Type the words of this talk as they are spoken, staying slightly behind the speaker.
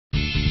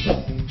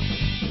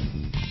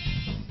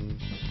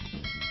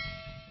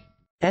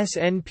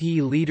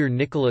SNP leader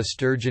Nicola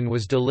Sturgeon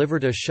was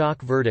delivered a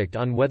shock verdict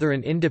on whether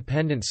an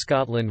independent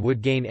Scotland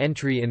would gain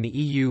entry in the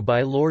EU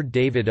by Lord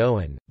David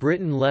Owen.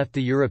 Britain left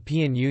the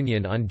European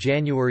Union on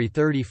January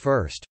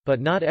 31,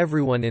 but not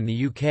everyone in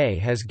the UK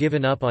has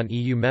given up on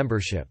EU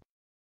membership.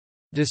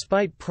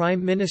 Despite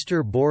Prime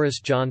Minister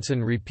Boris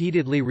Johnson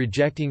repeatedly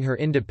rejecting her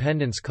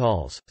independence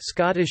calls,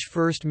 Scottish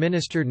First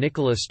Minister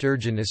Nicola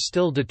Sturgeon is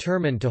still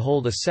determined to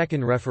hold a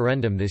second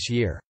referendum this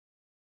year.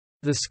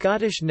 The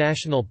Scottish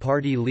National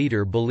Party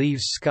leader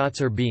believes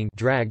Scots are being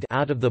dragged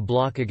out of the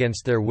bloc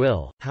against their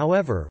will.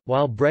 However,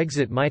 while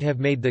Brexit might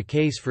have made the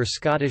case for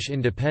Scottish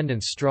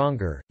independence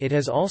stronger, it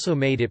has also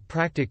made it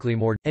practically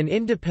more. An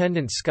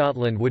independent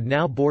Scotland would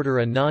now border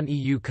a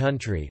non-EU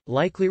country,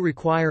 likely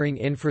requiring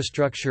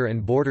infrastructure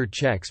and border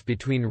checks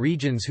between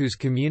regions whose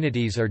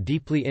communities are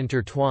deeply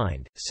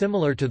intertwined,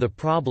 similar to the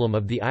problem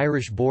of the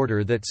Irish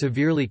border that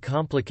severely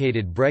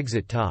complicated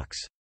Brexit talks.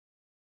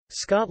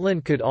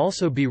 Scotland could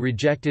also be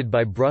rejected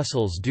by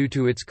Brussels due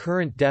to its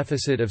current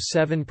deficit of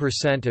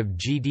 7% of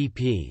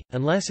GDP,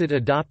 unless it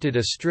adopted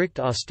a strict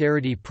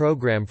austerity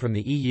programme from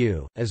the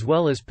EU, as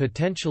well as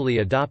potentially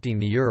adopting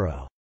the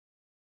euro.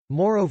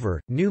 Moreover,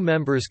 new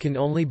members can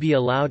only be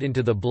allowed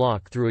into the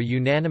bloc through a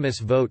unanimous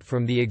vote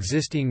from the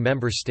existing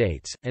member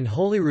states, and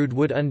Holyrood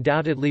would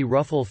undoubtedly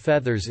ruffle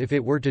feathers if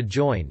it were to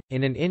join.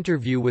 In an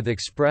interview with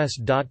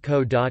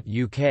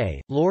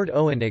Express.co.uk, Lord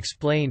Owen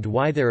explained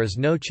why there is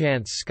no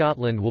chance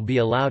Scotland will be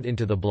allowed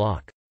into the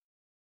bloc.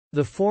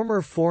 The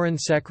former Foreign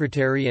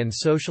Secretary and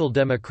Social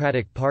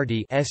Democratic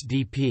Party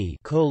 (SDP)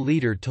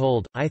 co-leader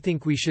told, "I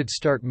think we should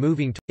start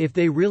moving if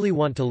they really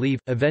want to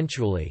leave,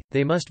 eventually,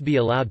 they must be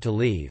allowed to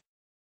leave.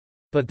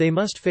 But they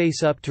must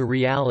face up to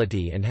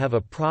reality and have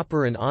a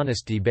proper and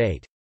honest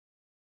debate.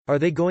 Are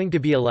they going to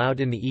be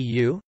allowed in the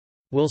EU?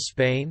 Will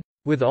Spain?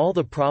 With all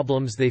the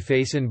problems they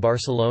face in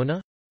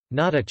Barcelona?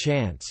 Not a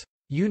chance.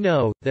 You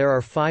know, there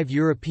are 5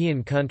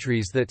 European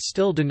countries that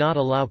still do not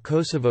allow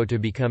Kosovo to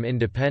become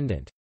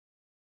independent.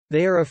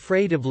 They are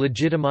afraid of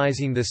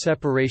legitimizing the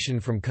separation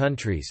from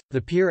countries,"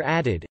 the peer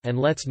added, "and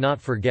let's not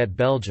forget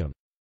Belgium.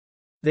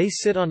 They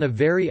sit on a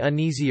very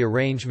uneasy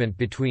arrangement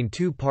between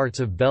 2 parts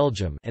of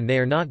Belgium, and they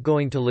are not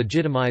going to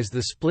legitimize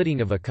the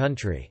splitting of a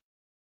country.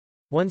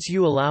 Once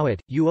you allow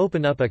it, you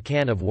open up a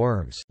can of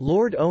worms."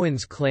 Lord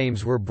Owen's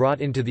claims were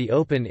brought into the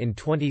open in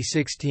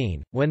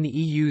 2016, when the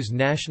EU's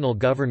national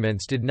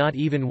governments did not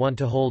even want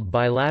to hold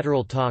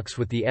bilateral talks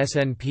with the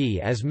SNP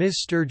as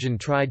Ms Sturgeon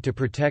tried to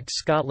protect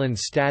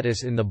Scotland's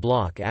status in the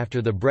bloc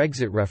after the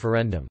Brexit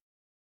referendum.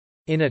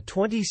 In a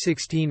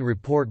 2016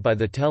 report by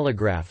The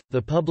Telegraph,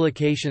 the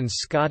publication's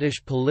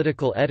Scottish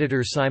political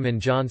editor Simon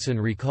Johnson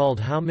recalled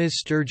how Ms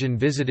Sturgeon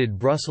visited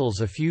Brussels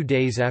a few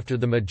days after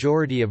the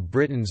majority of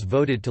Britons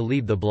voted to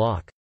leave the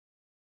bloc.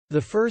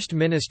 The First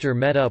Minister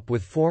met up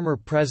with former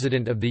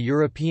President of the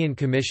European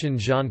Commission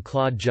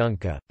Jean-Claude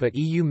Juncker, but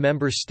EU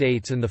member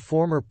states and the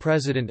former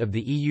President of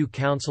the EU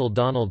Council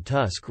Donald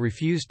Tusk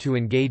refused to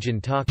engage in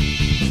talks.